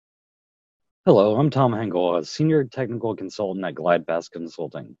Hello, I'm Tom Henckel, a senior technical consultant at GlideFast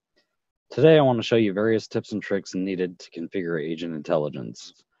Consulting. Today, I want to show you various tips and tricks needed to configure Agent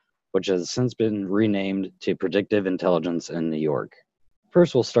Intelligence, which has since been renamed to Predictive Intelligence in New York.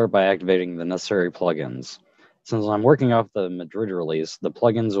 First, we'll start by activating the necessary plugins. Since I'm working off the Madrid release, the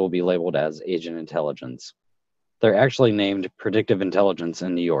plugins will be labeled as Agent Intelligence. They're actually named Predictive Intelligence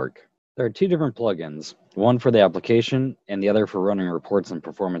in New York. There are two different plugins, one for the application and the other for running reports and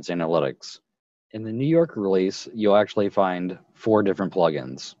performance analytics. In the New York release, you'll actually find 4 different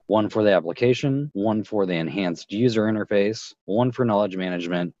plugins. One for the application, one for the enhanced user interface, one for knowledge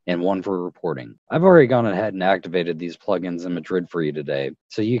management, and one for reporting. I've already gone ahead and activated these plugins in Madrid for you today,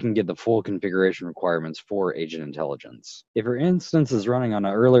 so you can get the full configuration requirements for Agent Intelligence. If your instance is running on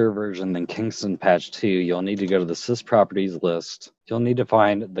an earlier version than Kingston Patch 2, you'll need to go to the sysproperties list. You'll need to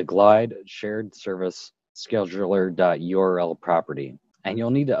find the Glide Shared Service Scheduler.url property, and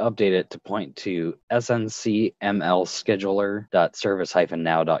you'll need to update it to point to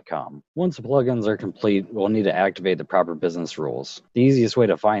sncmlscheduler.service-now.com. Once the plugins are complete, we'll need to activate the proper business rules. The easiest way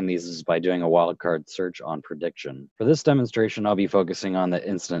to find these is by doing a wildcard search on prediction. For this demonstration, I'll be focusing on the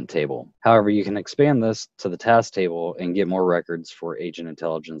incident table. However, you can expand this to the task table and get more records for Agent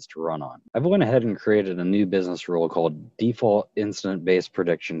Intelligence to run on. I've went ahead and created a new business rule called Default Incident-Based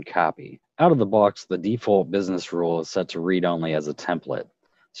Prediction Copy. Out of the box, the default business rule is set to read only as a template,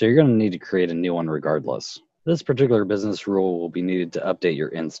 so you're going to need to create a new one regardless. This particular business rule will be needed to update your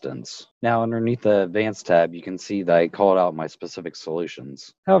instance. Now, underneath the Advanced tab, you can see that I called out my specific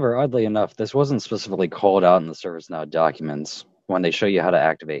solutions. However, oddly enough, this wasn't specifically called out in the ServiceNow documents when they show you how to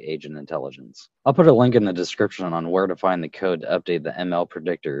activate Agent Intelligence. I'll put a link in the description on where to find the code to update the ML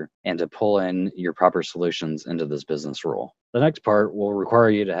predictor and to pull in your proper solutions into this business rule. The next part will require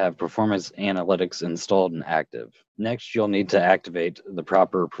you to have performance analytics installed and active. Next, you'll need to activate the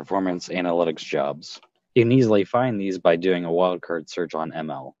proper performance analytics jobs. You can easily find these by doing a wildcard search on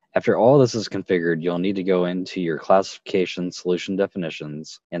ML. After all this is configured, you'll need to go into your classification solution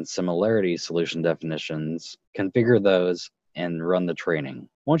definitions and similarity solution definitions, configure those, and run the training.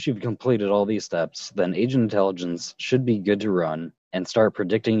 Once you've completed all these steps, then Agent Intelligence should be good to run and start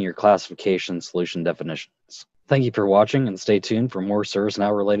predicting your classification solution definitions. Thank you for watching, and stay tuned for more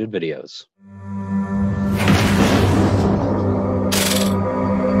ServiceNow related videos.